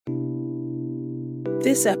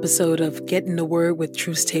This episode of Get in the Word with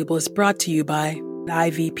Truth Table is brought to you by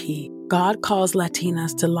IVP. God calls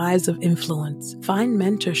Latinas to lives of influence. Find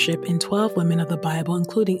mentorship in 12 women of the Bible,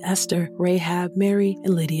 including Esther, Rahab, Mary,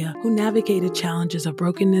 and Lydia, who navigated challenges of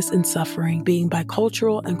brokenness and suffering, being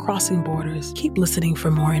bicultural and crossing borders. Keep listening for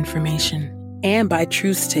more information. And by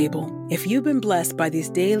Truth Table. If you've been blessed by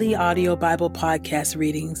these daily audio Bible podcast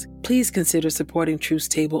readings, please consider supporting Truth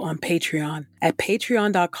Table on Patreon at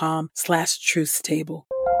patreon.com/truthstable.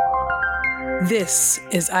 This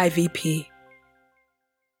is IVP.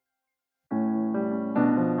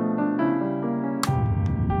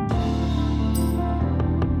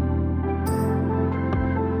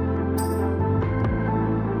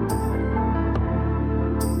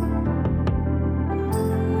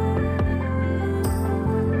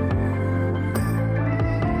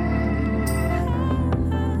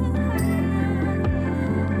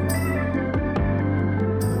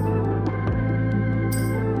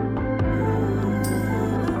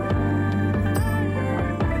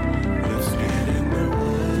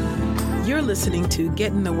 You're listening to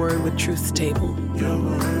Get in the Word with Truth Table. Your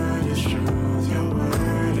word is truth, your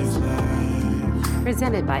word is life.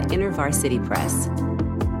 Presented by InterVarsity Press.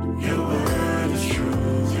 Your word is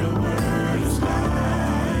truth, your word is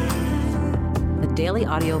life. A daily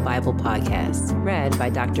audio Bible podcast read by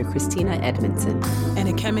Dr. Christina Edmondson And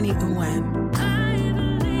Ekemini Uwan.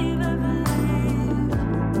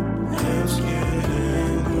 Let's get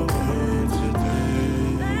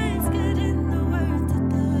in the word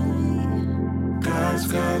today.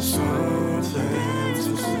 God's got something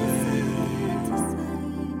to say.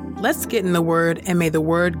 Let's get in the Word, and may the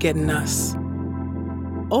Word get in us.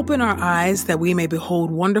 Open our eyes that we may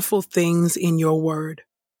behold wonderful things in your Word.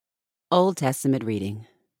 Old Testament reading.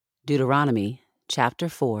 Deuteronomy chapter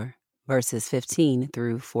 4, verses 15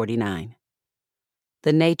 through 49.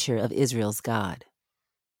 The nature of Israel's God.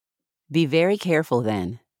 Be very careful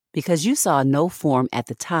then, because you saw no form at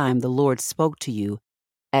the time the Lord spoke to you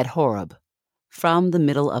at Horeb, from the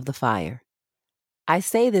middle of the fire. I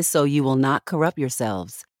say this so you will not corrupt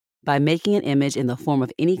yourselves by making an image in the form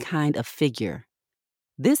of any kind of figure.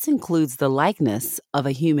 This includes the likeness of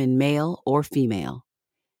a human male or female,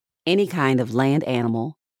 any kind of land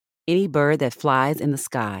animal, any bird that flies in the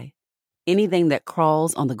sky, anything that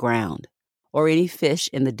crawls on the ground, or any fish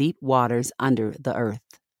in the deep waters under the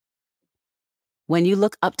earth. When you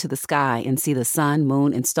look up to the sky and see the sun,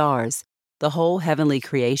 moon, and stars, the whole heavenly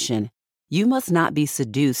creation, you must not be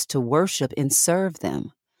seduced to worship and serve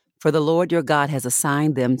them, for the Lord your God has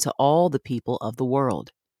assigned them to all the people of the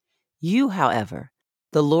world. You, however,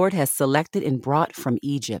 the Lord has selected and brought from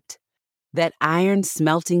Egypt, that iron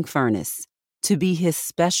smelting furnace, to be his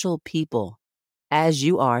special people, as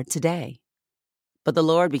you are today. But the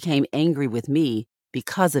Lord became angry with me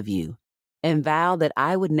because of you, and vowed that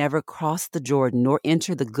I would never cross the Jordan nor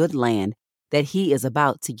enter the good land that he is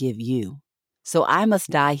about to give you. So I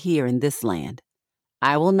must die here in this land.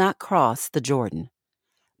 I will not cross the Jordan.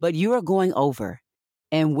 But you are going over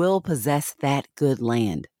and will possess that good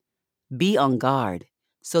land. Be on guard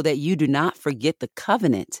so that you do not forget the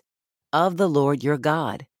covenant of the Lord your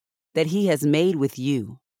God that he has made with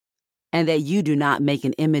you, and that you do not make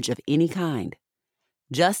an image of any kind,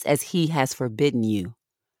 just as he has forbidden you.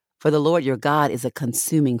 For the Lord your God is a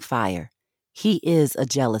consuming fire. He is a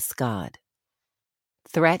jealous God.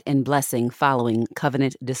 Threat and blessing following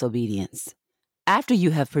covenant disobedience. After you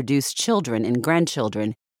have produced children and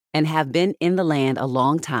grandchildren and have been in the land a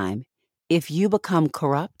long time, if you become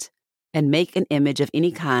corrupt and make an image of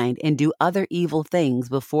any kind and do other evil things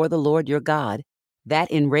before the Lord your God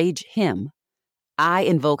that enrage him, I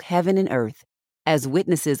invoke heaven and earth as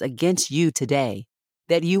witnesses against you today,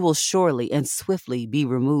 that you will surely and swiftly be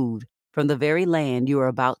removed from the very land you are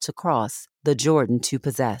about to cross the Jordan to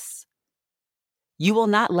possess. You will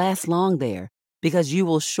not last long there, because you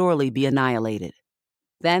will surely be annihilated.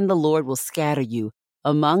 Then the Lord will scatter you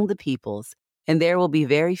among the peoples, and there will be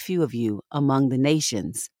very few of you among the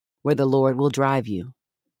nations where the Lord will drive you.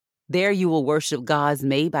 There you will worship gods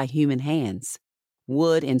made by human hands,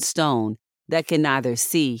 wood and stone, that can neither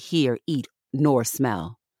see, hear, eat, nor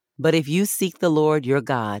smell. But if you seek the Lord your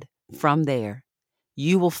God from there,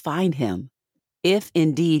 you will find him, if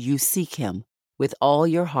indeed you seek him with all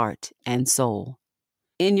your heart and soul.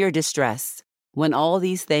 In your distress, when all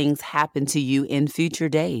these things happen to you in future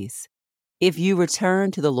days, if you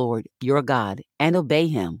return to the Lord your God and obey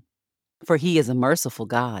him, for he is a merciful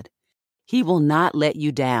God, he will not let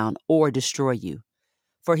you down or destroy you,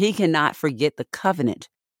 for he cannot forget the covenant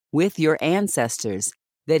with your ancestors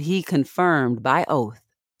that he confirmed by oath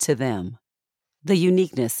to them. The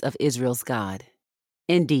uniqueness of Israel's God.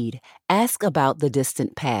 Indeed, ask about the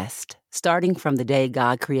distant past, starting from the day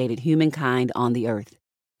God created humankind on the earth,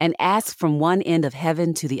 and ask from one end of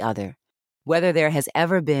heaven to the other, whether there has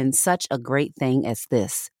ever been such a great thing as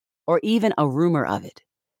this, or even a rumor of it.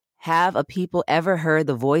 Have a people ever heard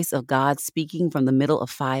the voice of God speaking from the middle of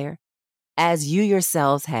fire, as you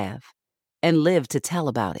yourselves have, and lived to tell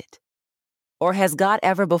about it? Or has God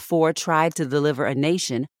ever before tried to deliver a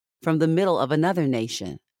nation from the middle of another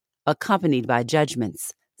nation, accompanied by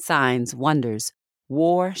judgments, signs, wonders,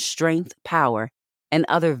 war, strength, power, and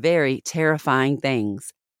other very terrifying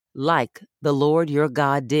things, like the Lord your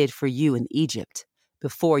God did for you in Egypt,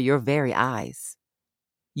 before your very eyes?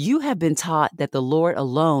 You have been taught that the Lord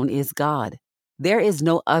alone is God. There is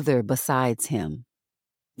no other besides him.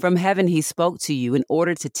 From heaven he spoke to you in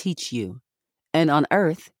order to teach you, and on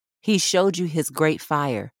earth he showed you his great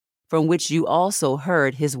fire, from which you also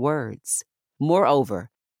heard his words. Moreover,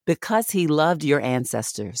 because he loved your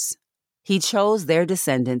ancestors, he chose their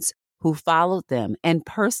descendants who followed them and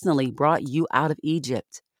personally brought you out of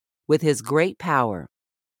Egypt with his great power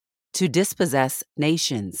to dispossess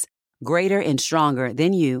nations greater and stronger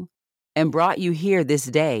than you, and brought you here this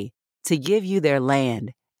day to give you their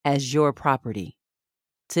land as your property.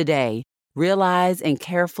 Today, realize and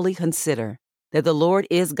carefully consider that the Lord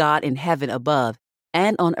is God in heaven above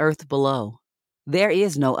and on earth below. There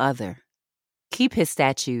is no other. Keep his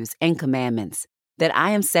statutes and commandments that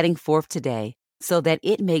I am setting forth today, so that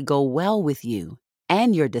it may go well with you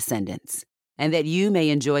and your descendants, and that you may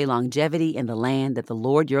enjoy longevity in the land that the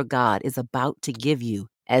Lord your God is about to give you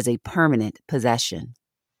as a permanent possession.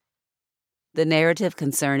 The narrative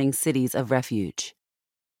concerning cities of refuge.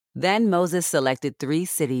 Then Moses selected 3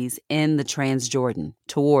 cities in the Transjordan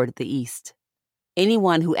toward the east.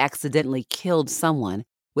 Anyone who accidentally killed someone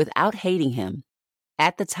without hating him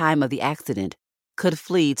at the time of the accident could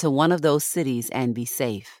flee to one of those cities and be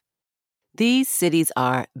safe. These cities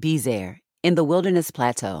are Bezer in the wilderness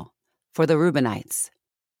plateau for the Reubenites,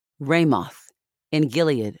 Ramoth in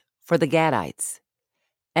Gilead for the Gadites,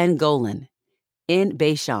 and Golan in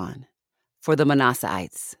Bashan for the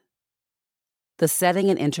Manasseites. The setting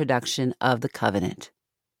and introduction of the covenant.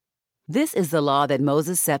 This is the law that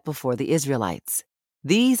Moses set before the Israelites.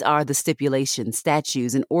 These are the stipulations,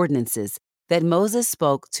 statutes, and ordinances that Moses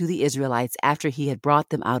spoke to the Israelites after he had brought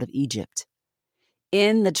them out of Egypt.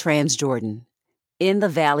 In the Transjordan, in the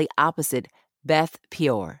valley opposite Beth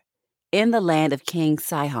Peor, in the land of King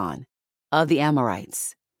Sihon of the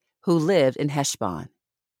Amorites, who lived in Heshbon.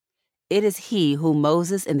 It is he whom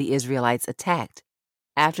Moses and the Israelites attacked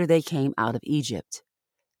after they came out of Egypt.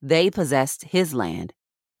 They possessed his land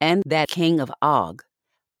and that king of Og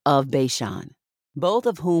of Bashan, both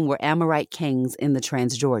of whom were Amorite kings in the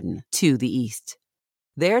Transjordan to the east.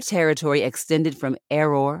 Their territory extended from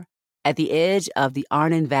Aror at the edge of the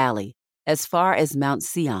Arnon Valley as far as Mount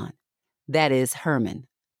Sion, that is Hermon,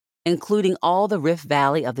 including all the Rift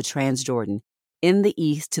Valley of the Transjordan in the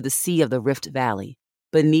east to the Sea of the Rift Valley,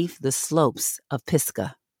 beneath the slopes of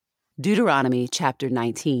Pisgah. Deuteronomy chapter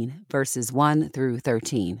 19, verses 1 through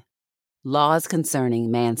 13. Laws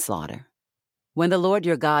concerning manslaughter. When the Lord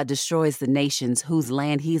your God destroys the nations whose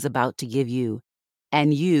land he is about to give you,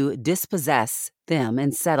 and you dispossess them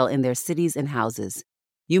and settle in their cities and houses,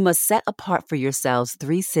 you must set apart for yourselves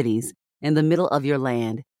 3 cities in the middle of your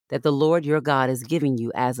land that the Lord your God is giving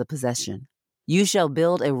you as a possession. You shall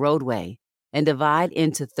build a roadway and divide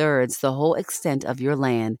into thirds the whole extent of your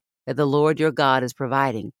land that the Lord your God is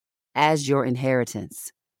providing as your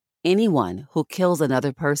inheritance. Anyone who kills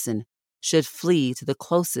another person should flee to the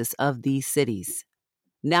closest of these cities.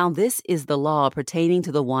 Now this is the law pertaining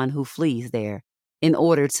to the one who flees there in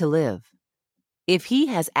order to live. If he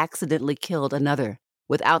has accidentally killed another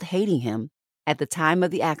without hating him at the time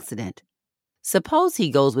of the accident, suppose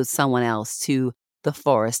he goes with someone else to the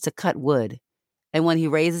forest to cut wood, and when he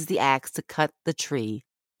raises the axe to cut the tree,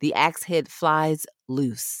 the axe head flies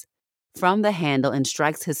loose from the handle and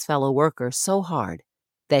strikes his fellow worker so hard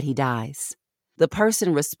that he dies. The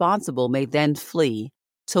person responsible may then flee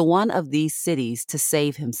to one of these cities to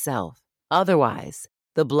save himself. Otherwise,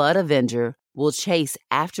 the blood avenger will chase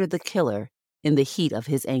after the killer in the heat of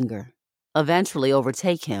his anger, eventually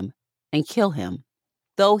overtake him and kill him,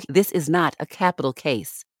 though this is not a capital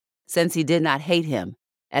case, since he did not hate him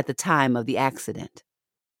at the time of the accident.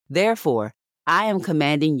 Therefore, I am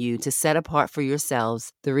commanding you to set apart for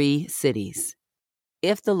yourselves 3 cities.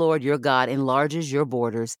 If the Lord your God enlarges your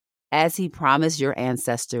borders as he promised your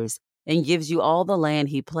ancestors and gives you all the land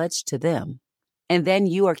he pledged to them, and then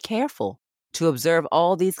you are careful to observe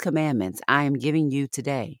all these commandments I am giving you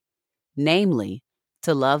today, namely,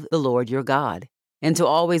 to love the Lord your God and to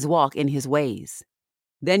always walk in his ways,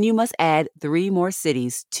 Then you must add 3 more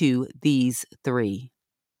cities to these 3.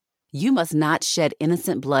 You must not shed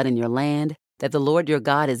innocent blood in your land that the Lord your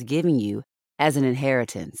God is giving you as an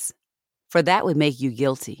inheritance, for that would make you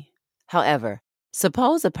guilty. However,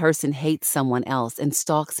 suppose a person hates someone else and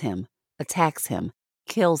stalks him, attacks him,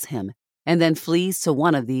 kills him, and then flees to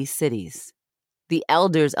one of these cities. The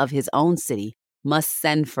elders of his own city must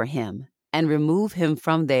send for him and remove him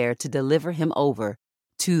from there to deliver him over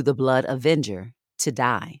to the blood avenger to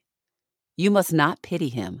die. You must not pity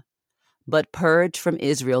him, but purge from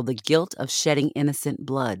Israel the guilt of shedding innocent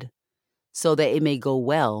blood, so that it may go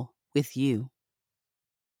well with you.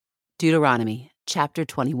 Deuteronomy chapter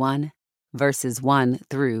 21, verses 1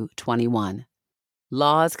 through 21.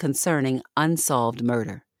 Laws concerning unsolved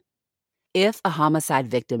murder. If a homicide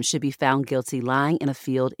victim should be found guilty lying in a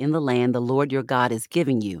field in the land the Lord your God is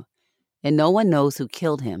giving you, and no one knows who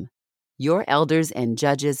killed him, your elders and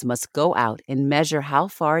judges must go out and measure how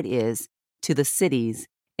far it is to the cities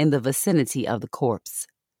in the vicinity of the corpse.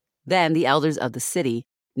 Then the elders of the city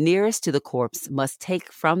nearest to the corpse must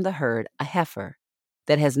take from the herd a heifer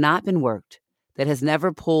that has not been worked, that has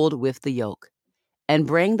never pulled with the yoke, and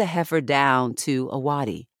bring the heifer down to a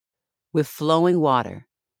wadi with flowing water,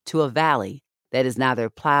 to a valley that is neither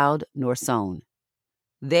plowed nor sown.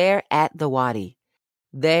 There at the wadi,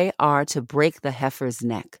 they are to break the heifer's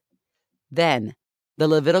neck. Then the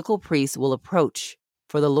Levitical priests will approach,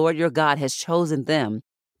 for the Lord your God has chosen them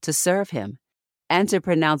to serve him and to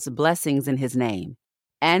pronounce blessings in his name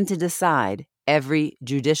and to decide every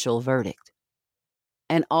judicial verdict.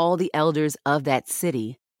 And all the elders of that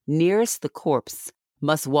city nearest the corpse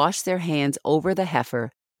must wash their hands over the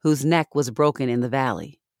heifer whose neck was broken in the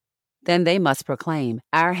valley. Then they must proclaim,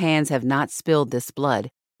 "Our hands have not spilled this blood,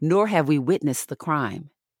 nor have we witnessed the crime."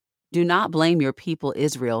 Do not blame your people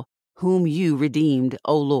Israel, whom you redeemed,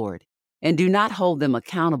 O Lord, and do not hold them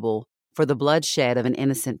accountable for the bloodshed of an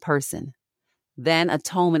innocent person. Then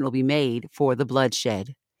atonement will be made for the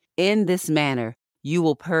bloodshed. In this manner you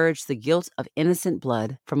will purge the guilt of innocent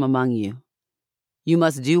blood from among you. You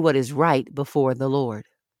must do what is right before the Lord.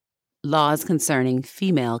 Laws concerning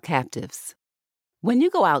female captives. When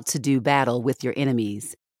you go out to do battle with your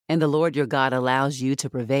enemies, and the Lord your God allows you to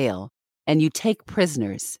prevail, and you take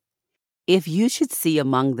prisoners, if you should see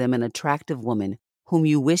among them an attractive woman whom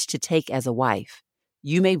you wish to take as a wife,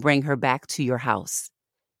 you may bring her back to your house.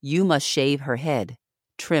 You must shave her head,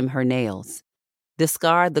 trim her nails,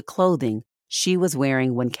 discard the clothing she was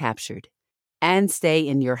wearing when captured, and stay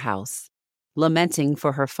in your house, lamenting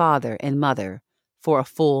for her father and mother for a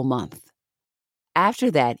full month.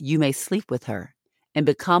 After that, you may sleep with her and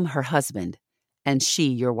become her husband, and she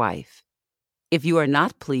your wife. If you are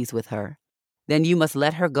not pleased with her, then you must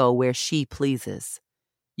let her go where she pleases.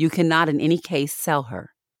 You cannot in any case sell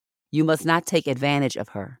her. You must not take advantage of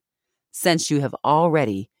her, since you have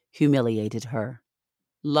already humiliated her.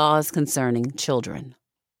 Laws concerning children.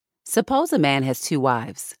 Suppose a man has 2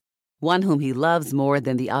 wives, one whom he loves more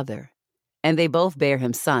than the other, and they both bear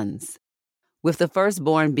him sons, with the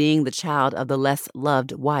firstborn being the child of the less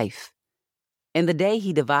loved wife. In the day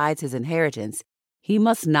he divides his inheritance, he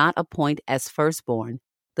must not appoint as firstborn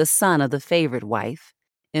the son of the favored wife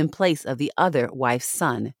in place of the other wife's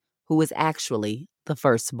son, who is actually the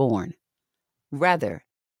firstborn. Rather,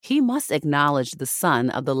 he must acknowledge the son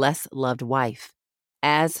of the less loved wife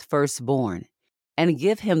as firstborn and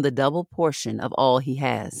give him the double portion of all he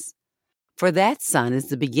has. For that son is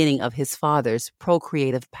the beginning of his father's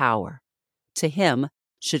procreative power. To him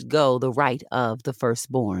should go the right of the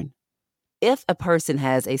firstborn. If a person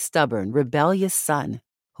has a stubborn, rebellious son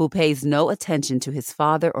who pays no attention to his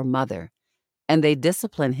father or mother, and they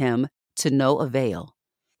discipline him to no avail,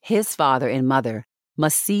 his father and mother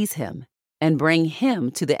must seize him and bring him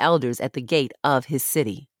to the elders at the gate of his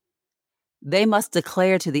city. They must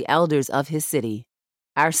declare to the elders of his city,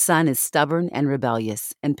 "Our son is stubborn and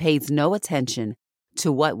rebellious and pays no attention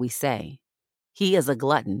to what we say. He is a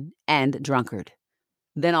glutton and drunkard."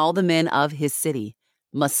 Then all the men of his city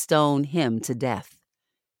must stone him to death.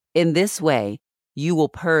 In this way, you will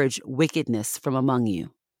purge wickedness from among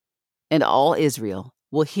you, and all Israel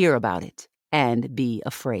will hear about it and be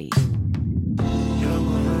afraid. Your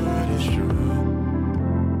word is true.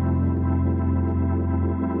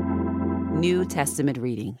 New Testament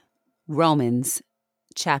reading. Romans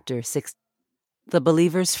chapter 6. The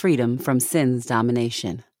believer's freedom from sin's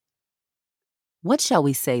domination. What shall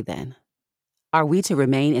we say then? Are we to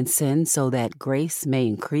remain in sin so that grace may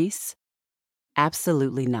increase?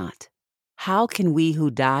 Absolutely not. How can we who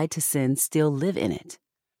died to sin still live in it?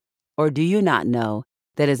 Or do you not know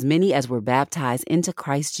that as many as were baptized into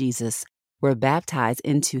Christ Jesus were baptized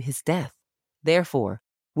into his death? Therefore,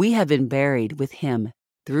 We have been buried with him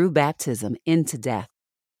through baptism into death,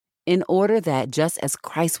 in order that just as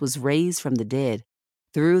Christ was raised from the dead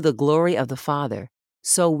through the glory of the Father,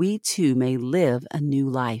 so we too may live a new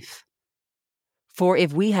life. For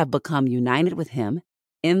if we have become united with him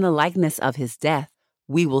in the likeness of his death,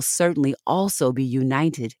 we will certainly also be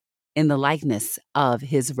united in the likeness of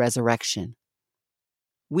his resurrection.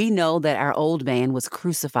 We know that our old man was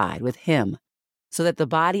crucified with him, so that the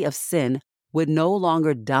body of sin would no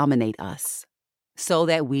longer dominate us, so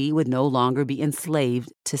that we would no longer be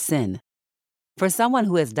enslaved to sin. For someone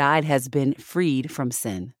who has died has been freed from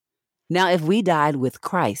sin. Now, if we died with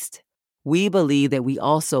Christ, we believe that we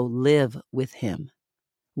also live with him.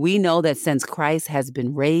 We know that since Christ has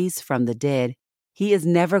been raised from the dead, he is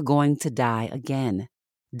never going to die again.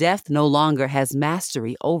 Death no longer has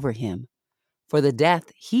mastery over him. For the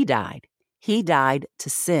death he died to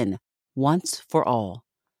sin once for all.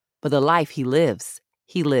 But the life he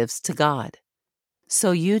lives to God.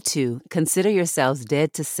 So you too consider yourselves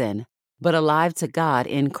dead to sin, but alive to God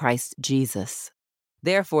in Christ Jesus.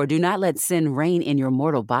 Therefore, do not let sin reign in your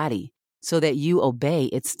mortal body, so that you obey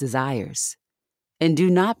its desires. And do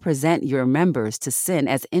not present your members to sin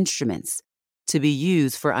as instruments to be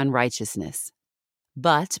used for unrighteousness,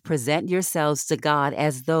 but present yourselves to God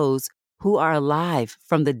as those who are alive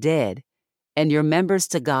from the dead, and your members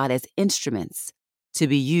to God as instruments to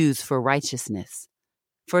be used for righteousness.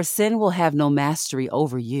 For sin will have no mastery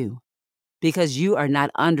over you, because you are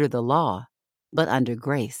not under the law, but under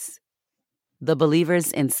grace. The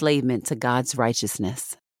believer's enslavement to God's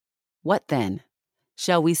righteousness. What then?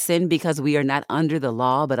 Shall we sin because we are not under the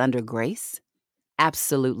law, but under grace?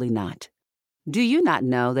 Absolutely not. Do you not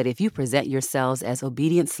know that if you present yourselves as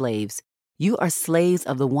obedient slaves, you are slaves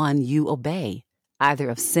of the one you obey, either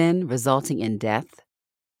of sin resulting in death,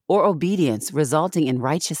 or obedience resulting in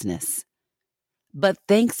righteousness? But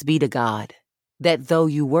thanks be to God, that though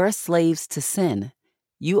you were slaves to sin,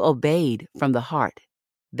 you obeyed from the heart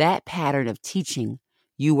that pattern of teaching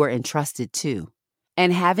you were entrusted to.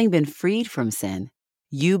 And having been freed from sin,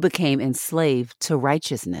 you became enslaved to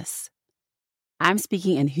righteousness. I'm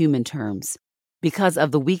speaking in human terms because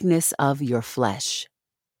of the weakness of your flesh.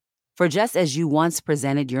 For just as you once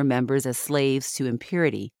presented your members as slaves to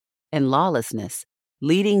impurity and lawlessness,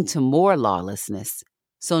 leading to more lawlessness,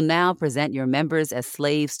 so now present your members as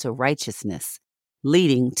slaves to righteousness,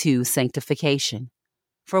 leading to sanctification.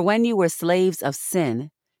 For when you were slaves of sin,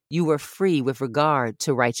 you were free with regard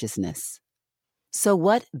to righteousness. So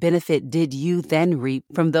what benefit did you then reap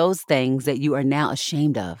from those things that you are now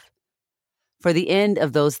ashamed of? For the end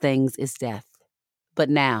of those things is death. But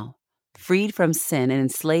now, freed from sin and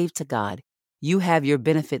enslaved to God, you have your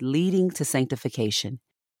benefit leading to sanctification,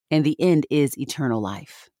 and the end is eternal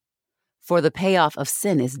life. For the payoff of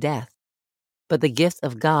sin is death, but the gift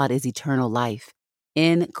of God is eternal life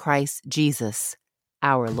in Christ Jesus,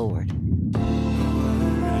 our Lord.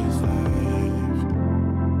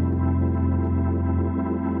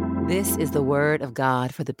 This is the word of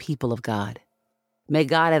God for the people of God. May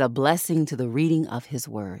God add a blessing to the reading of his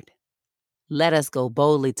word. Let us go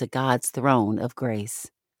boldly to God's throne of grace.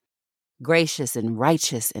 Gracious and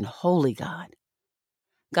righteous and holy God.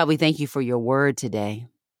 God, we thank you for your word today.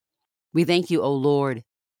 We thank you, O Lord,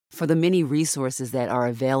 for the many resources that are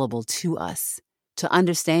available to us to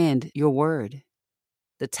understand your word.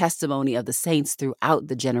 The testimony of the saints throughout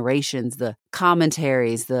the generations, the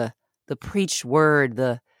commentaries, the preached word,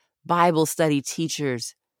 the Bible study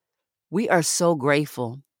teachers. We are so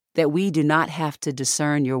grateful that we do not have to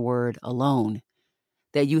discern your word alone,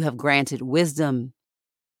 that you have granted wisdom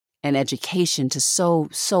and education to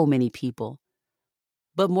so many people.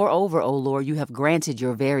 But moreover, O Lord, you have granted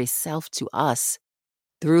your very self to us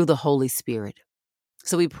through the Holy Spirit.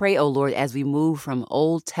 So we pray, O Lord, as we move from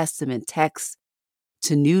Old Testament texts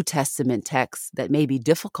to New Testament texts that may be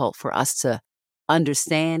difficult for us to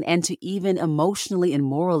understand and to even emotionally and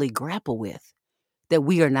morally grapple with, that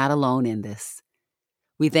we are not alone in this.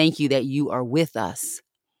 We thank you that you are with us.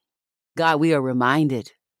 God, we are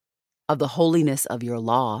reminded of the holiness of your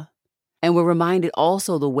law, and we're reminded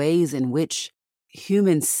also the ways in which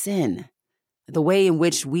human sin, the way in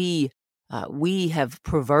which we have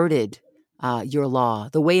perverted your law,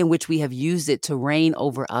 the way in which we have used it to reign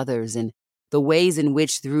over others, and the ways in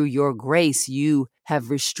which through your grace you have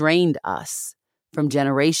restrained us from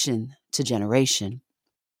generation to generation.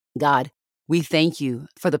 God, we thank you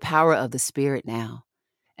for the power of the Spirit now,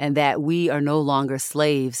 and that we are no longer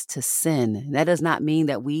slaves to sin. That does not mean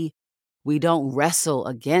that we don't wrestle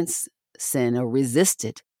against sin or resist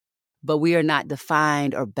it, but we are not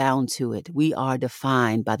defined or bound to it. We are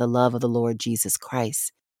defined by the love of the Lord Jesus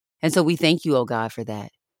Christ. And so we thank you, oh God, for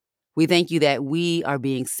that. We thank you that we are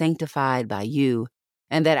being sanctified by you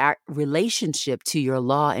and that our relationship to your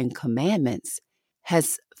law and commandments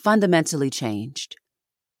has fundamentally changed.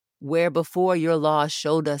 Where before your law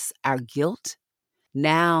showed us our guilt,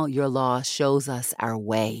 now your law shows us our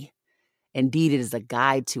way. Indeed, it is a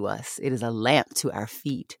guide to us. It is a lamp to our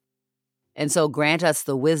feet. And so grant us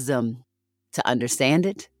the wisdom to understand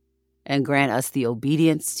it and grant us the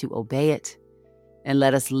obedience to obey it. And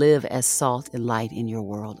let us live as salt and light in your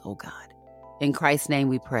world, O God. In Christ's name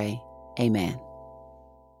we pray. Amen.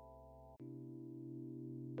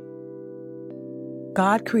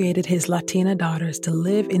 God created his Latina daughters to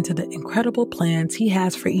live into the incredible plans he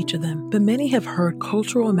has for each of them. But many have heard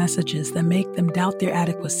cultural messages that make them doubt their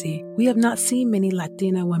adequacy. We have not seen many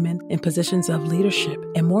Latina women in positions of leadership,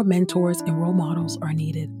 and more mentors and role models are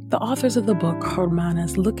needed. The authors of the book,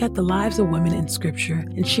 Hermanas, look at the lives of women in Scripture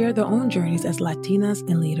and share their own journeys as Latinas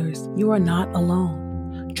and leaders. You are not alone.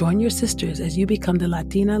 Join your sisters as you become the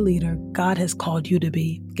Latina leader God has called you to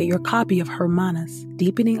be. Get your copy of Hermanas,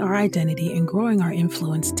 Deepening Our Identity and Growing Our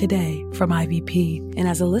Influence today from IVP. And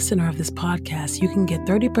as a listener of this podcast, you can get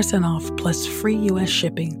 30% off plus free U.S.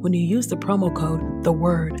 shipping when you use the promo code The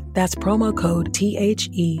Word. That's promo code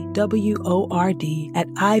THEWORD at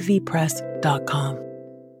ivpress.com.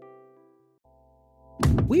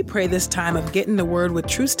 We pray this time of Getting the Word with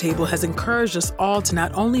Truth Table has encouraged us all to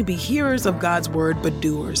not only be hearers of God's Word, but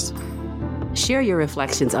doers. Share your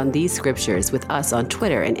reflections on these scriptures with us on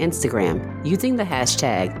Twitter and Instagram using the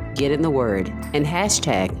hashtag #GetInTheWord and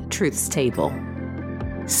hashtag #TruthsTable.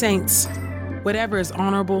 Saints, whatever is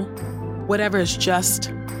honorable, whatever is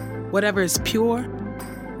just, whatever is pure,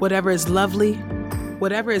 whatever is lovely,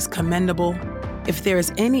 whatever is commendable, if there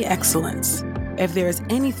is any excellence, if there is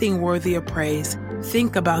anything worthy of praise,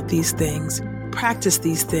 think about these things, practice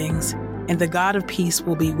these things, and the God of peace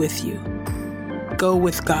will be with you. Go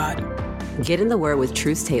with God. Get in the Word with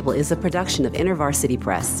Truth Table is a production of InterVarsity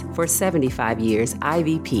Press. For 75 years,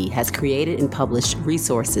 IVP has created and published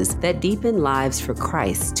resources that deepen lives for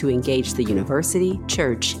Christ to engage the university,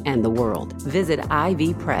 church, and the world. Visit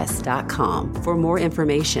ivpress.com for more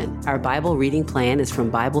information. Our Bible reading plan is from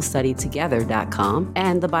BibleStudyTogether.com,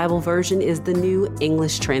 and the Bible version is the New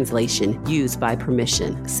English translation used by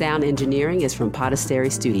permission. Sound engineering is from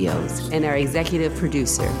Podastery Studios, and our executive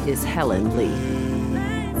producer is Helen Lee.